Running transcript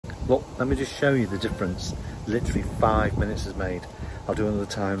Look, let me just show you the difference. Literally 5 minutes has made. I'll do another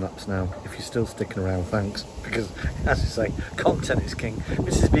time lapse now. If you're still sticking around, thanks. Because, as you say, content is king.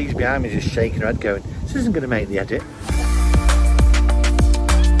 Mrs. B's behind me just shaking her head going, this isn't going to make the edit.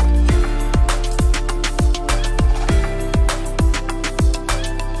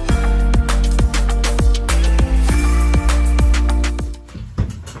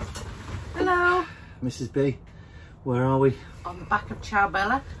 Hello. Mrs. B, where are we? On the back of Ciao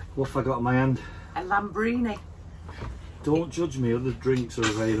Bella. What have I got in my hand? A Lambrini. Don't judge me, other drinks are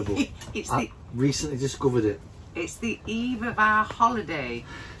available. I recently discovered it. It's the eve of our holiday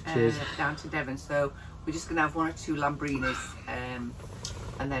down to Devon, so we're just going to have 1 or 2 Lambrinis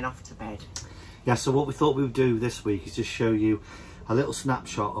and then off to bed. Yeah, so what we thought we would do this week is just show you a little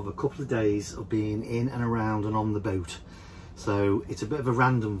snapshot of a couple of days of being in and around and on the boat. So it's a bit of a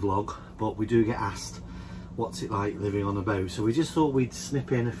random vlog, but we do get asked what's it like living on a boat, so we just thought we'd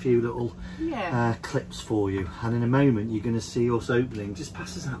snip in a few little clips for you, and in a moment you're going to see us opening. Just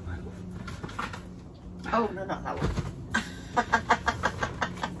pass us out, man. Oh no, not that one.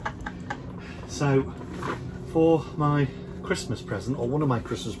 So for my Christmas present, or one of my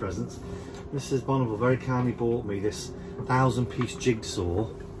Christmas presents, Mrs. Bonneville very kindly bought me this 1000-piece jigsaw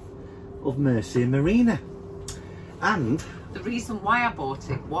of Mercy and Marina. And the reason why I bought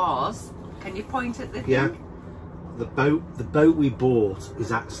it was, can you point at the thing? Yeah, the boat we bought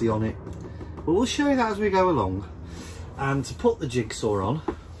is actually on it, but we'll show you that as we go along. And to put the jigsaw on,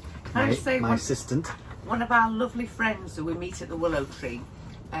 my assistant, one of our lovely friends who we meet at the Willow Tree,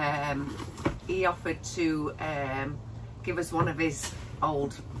 he offered to give us one of his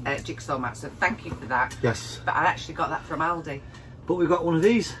old jigsaw mats, so thank you for that. Yes, but I actually got that from Aldi. But we've got one of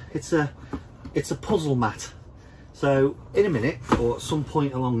these. It's a puzzle mat. So in a minute, or at some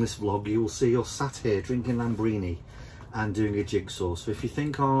point along this vlog, you will see us sat here drinking Lambrini and doing a jigsaw. So if you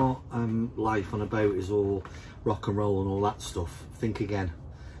think our life on a boat is all rock and roll and all that stuff, think again.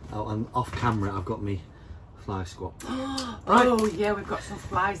 Oh, and off camera I've got me fly squat. Right. Oh yeah, we've got some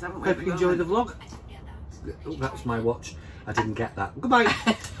flies, haven't we? Hope you enjoyed the vlog. Oh, that was my watch. I didn't get that. Goodbye.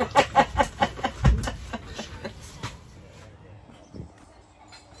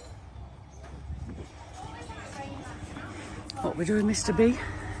 What we're doing, Mr. B?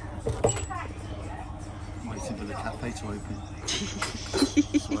 Waiting for the cafe to open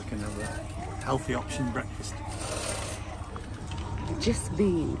so I can have a healthy option breakfast. We've just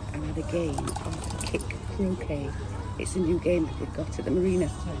been and had a game of kick croquet. It's a new game that they've got at the marina,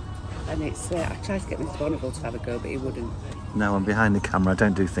 and it's I tried to get Mr. Bonneville to have a go, but he wouldn't. No, I'm behind the camera. I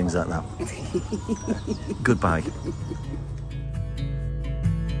don't do things like that. Goodbye.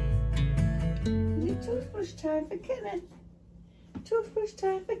 Is it toothbrush time for Kenneth? Toothbrush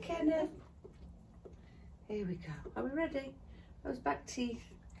time for Kenneth. Here we go. Are we ready? Those back teeth.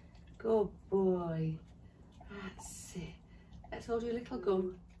 Good boy. That's it. Let's hold your little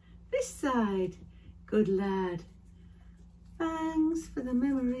gum. This side. Good lad. Thanks for the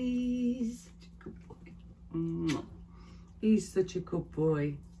memories. Good boy. He's such a good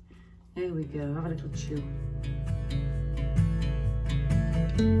boy. There we go. Have a little chew.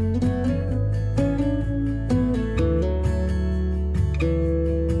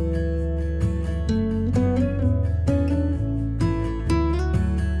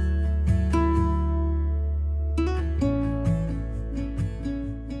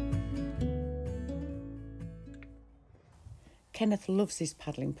 Kenneth loves his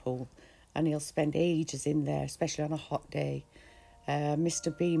paddling pool and he'll spend ages in there, especially on a hot day.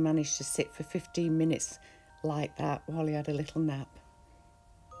 Mr. B managed to sit for 15 minutes like that while he had a little nap.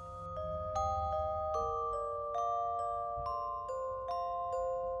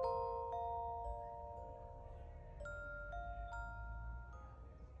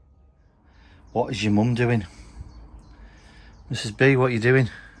 What is your mum doing? Mrs. B, what are you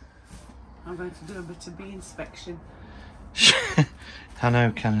doing? I'm going to do a bit of bee inspection. I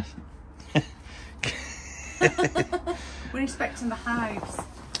know, Kenneth. We're inspecting the hives.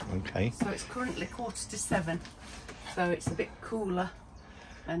 Okay. So it's currently 6:45, so it's a bit cooler,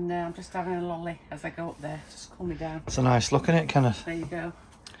 and I'm just having a lolly as I go up there. Just cool me down. It's a nice look, isn't it, Kenneth? There you go.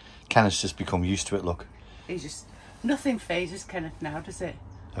 Kenneth's just become used to it, look. He's just, nothing phases Kenneth now, does it?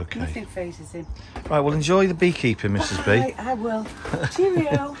 Okay. Nothing phases him. Right, well, enjoy the beekeeping, Mrs. B. I will.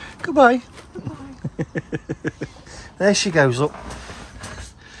 Cheerio. Goodbye. Goodbye. There she goes up.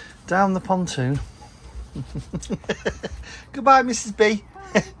 Down the pontoon. Goodbye, Mrs. B.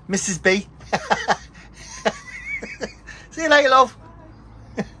 Mrs. B. See you later, love.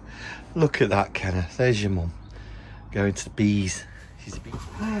 Look at that, Kenneth. There's your mum. Going to the bees. She's a bee.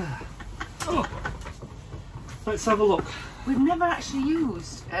 Oh. Let's have a look. We've never actually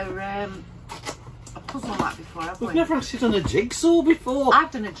used a puzzle mat before, have we? We've never actually done a jigsaw before.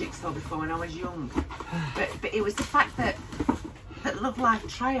 I've done a jigsaw before when I was young, but it was the fact that Love Life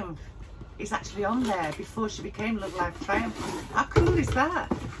Triumph is actually on there before she became Love Life Triumph. How cool is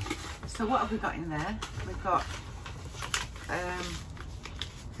that? So what have we got in there? We've got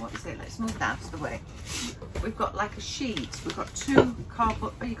what is it? Let's move that out of the way. We've got like a sheet. We've got 2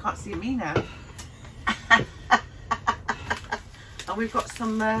 cardboard. Oh, you can't see me now. And we've got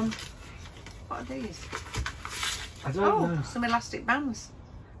some. What are these? I don't know. Some elastic bands.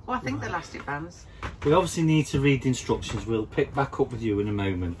 Oh, I think they're elastic bands. We obviously need to read the instructions. We'll pick back up with you in a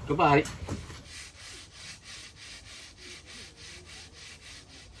moment. Goodbye.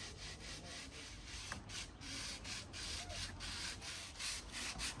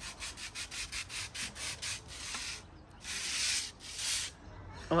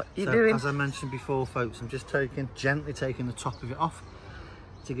 What are you doing? As I mentioned before, folks, I'm just gently taking the top of it off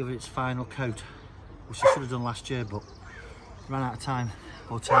to give it its final coat, which I should have done last year, but ran out of time,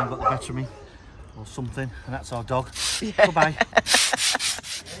 or time got the better of me, or something, and that's our dog. Yeah. Goodbye.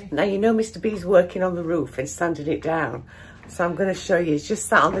 Now you know Mr. B's working on the roof and sanding it down, so I'm going to show you. He's just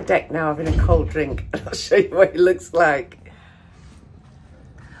sat on the deck now having a cold drink, and I'll show you what he looks like.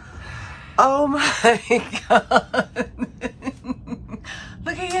 Oh my God.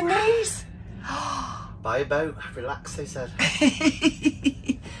 Look at your knees. Buy a boat, relax, they said.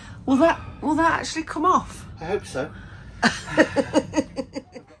 Will that actually come off? I hope so.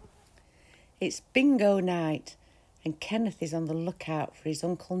 It's bingo night, and Kenneth is on the lookout for his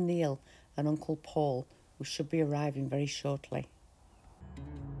Uncle Neil and Uncle Paul, who should be arriving very shortly.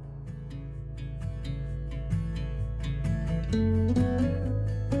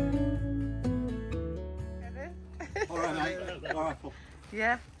 All right, mate. All right.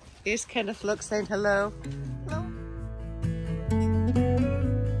 Yeah. Here's Kenneth, look, saying hello. Hello.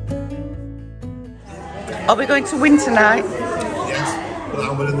 Are we going to win tonight? Yes, but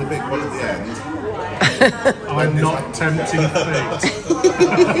I'm winning the big one at the end. I'm not tempting fate.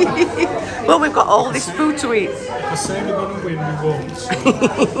 Well, we've got all this food to eat. If I say we're going to win, we won't.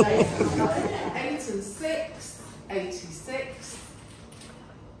 8 and 6, 86,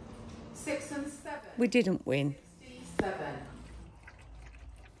 6 and 7. We didn't win. 7.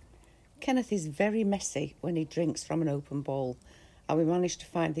 Kenneth is very messy when he drinks from an open bowl, and we managed to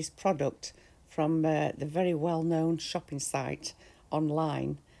find this product from the very well-known shopping site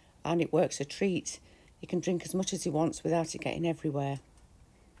online, and it works a treat. He can drink as much as he wants without it getting everywhere.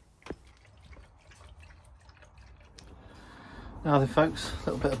 Now then, folks,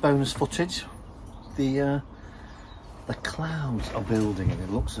 a little bit of bonus footage. The clouds are building, and it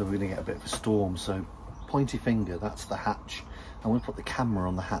looks like we're going to get a bit of a storm, so pointy finger, that's the hatch. I'm going to put the camera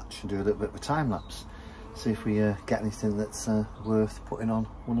on the hatch and do a little bit of a time lapse, see if we get anything that's worth putting on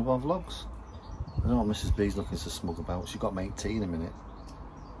one of our vlogs. I don't know what Mrs. B's looking so smug about. She's got to make tea in a minute.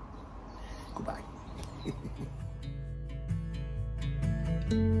 Goodbye.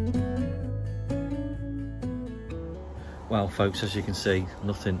 Well, folks, as you can see,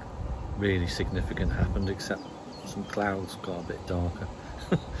 nothing really significant happened except some clouds got a bit darker.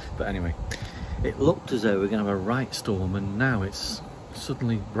 But anyway, it looked as though we're going to have a right storm, and now it's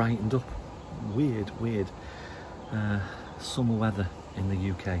suddenly brightened up. Weird summer weather in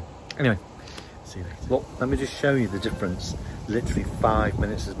the UK. Anyway, see you later. Look, let me just show you the difference literally 5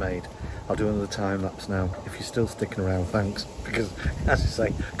 minutes has made. I'll do another time lapse now. If you're still sticking around, thanks, because as I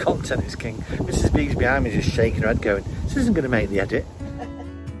say, content is king. Mrs. B's behind me just shaking her head going, this isn't going to make the edit.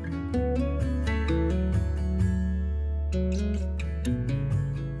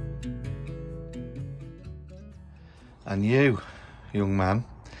 And you, young man,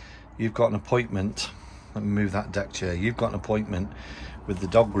 you've got an appointment. Let me move that deck chair. You've got an appointment with the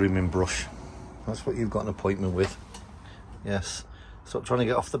dog grooming brush. That's what you've got an appointment with. Yes. Stop trying to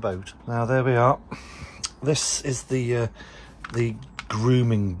get off the boat. Now there we are. This is the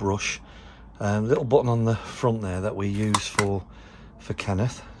grooming brush. Little button on the front there that we use for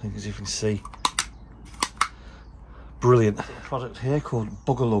Kenneth. As you can see, brilliant product here called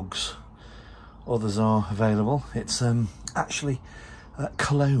Buggerlugs. Others are available. It's actually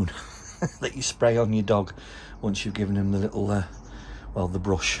cologne that you spray on your dog once you've given him the little well, the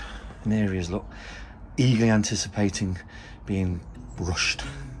brush. And here he is, look, eagerly anticipating being brushed.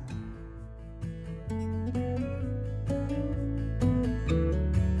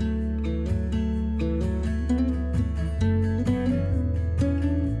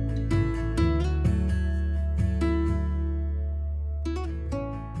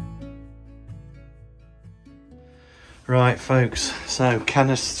 Right, folks, so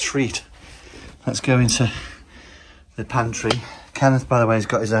Kenneth's treat. Let's go into the pantry. Kenneth, by the way, has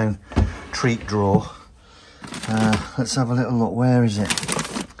got his own treat drawer. Let's have a little look. Where is it?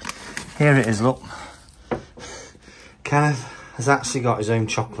 Here it is, look. Kenneth has actually got his own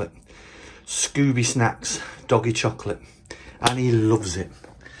chocolate. Scooby Snacks doggy chocolate. And he loves it.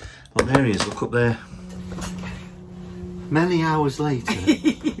 Well, there he is, look up there. Many hours later.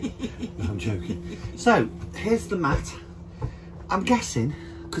 No, I'm joking. So, here's the mat. I'm guessing,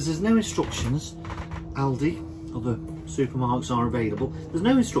 because there's no instructions, Aldi, other supermarkets are available, there's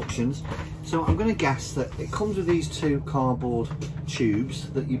no instructions, so I'm going to guess that it comes with these 2 cardboard tubes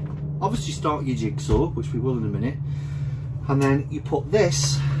that you obviously start your jigsaw, which we will in a minute, and then you put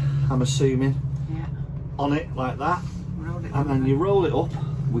this, I'm assuming, on it like that, and then you roll it up,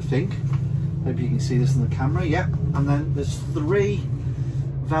 we think. Maybe you can see this in the camera, and then there's 3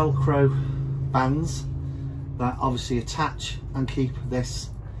 Velcro bands that obviously attach and keep this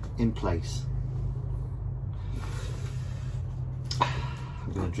in place.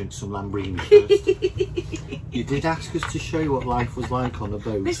 I'm going to drink some Lambrini first. You did ask us to show you what life was like on a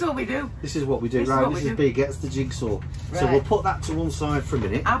boat. This is what we do. This is what we do. Right, this is B, gets the jigsaw. Right. So we'll put that to one side for a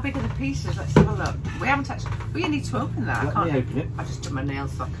minute. How big are the pieces? Let's have a look. We haven't touched. We need to open that. Let me open it. I just done my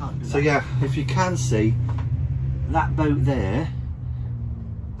nails, so I can't do that. So yeah, if you can see that boat there,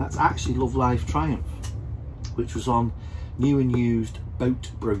 that's actually Love Life Triumph, which was on new and used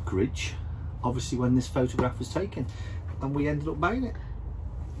boat brokerage, obviously when this photograph was taken, and we ended up buying it.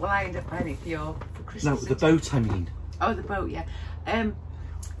 Well, I ended up buying it for Christmas. No, the boat, I mean. Oh, the boat, yeah. Down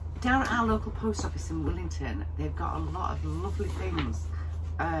at our local post office in Willington, they've got a lot of lovely things.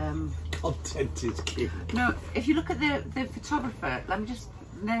 Content is king. No, if you look at the photographer, let me just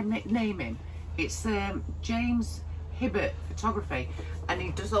name him. It's James Hibbert Photography, and he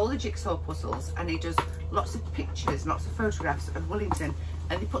does all the jigsaw puzzles, and he does lots of pictures, lots of photographs of Willington,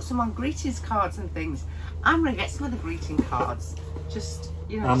 and he puts them on greetings cards and things. I'm going to get some of the greeting cards. Just,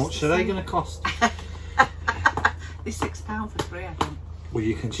 you know. How much are they going to cost? They're £6 for 3, I think. Well,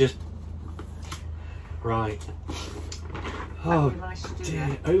 you can just... Right. Oh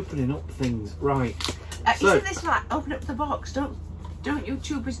dear, opening up things. Right. Isn't this like open up the box? Don't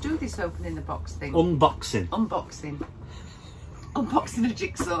YouTubers do this opening the box thing? Unboxing. Unboxing a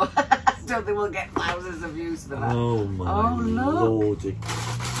jigsaw. I don't think we'll get thousands of views for that. Oh my lordy.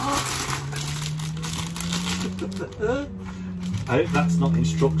 I hope that's not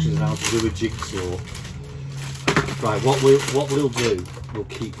instructions how to do a jigsaw. Right, what we'll do, we'll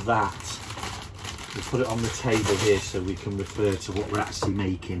keep that. We'll put it on the table here so we can refer to what we're actually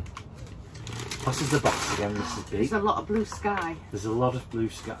making. This is the box again, this is big. There's a lot of blue sky. There's a lot of blue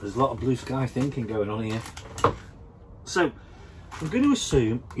sky. There's a lot of blue sky thinking going on here. So, I'm going to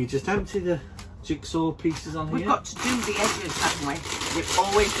assume you just empty the jigsaw pieces on here. We've got to do the edges, haven't we? We've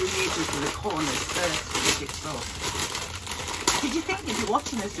always do the edges and the corners first for the jigsaw. Did you think you'd be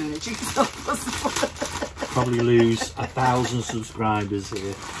watching us doing a jigsaw puzzle? Probably lose 1,000 subscribers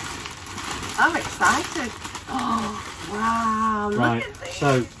here. I'm excited. Oh, wow. Right, look at this.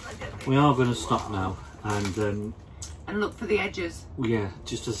 So we are going to stop now and look for the edges. Yeah,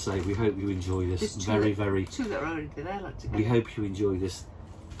 just to say, we hope you enjoy this. Two that are already there, like together. We hope you enjoy this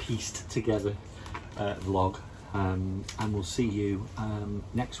pieced together vlog, and we'll see you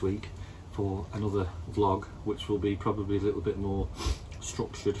next week for another vlog, which will be probably a little bit more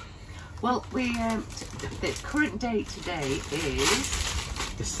structured. Well, the current date today is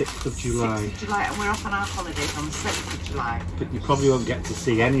the 6th of July. 6th of July, and we're off on our holidays on the 7th of July. But you probably won't get to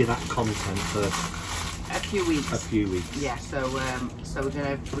see any of that content for a few weeks. A few weeks. Yeah. So we're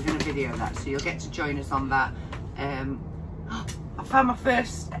gonna video that. So you'll get to join us on that. I found my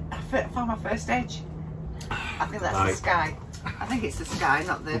first edge. I think that's the sky. I think it's the sky,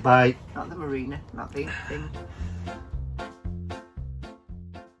 not the marina, not the thing.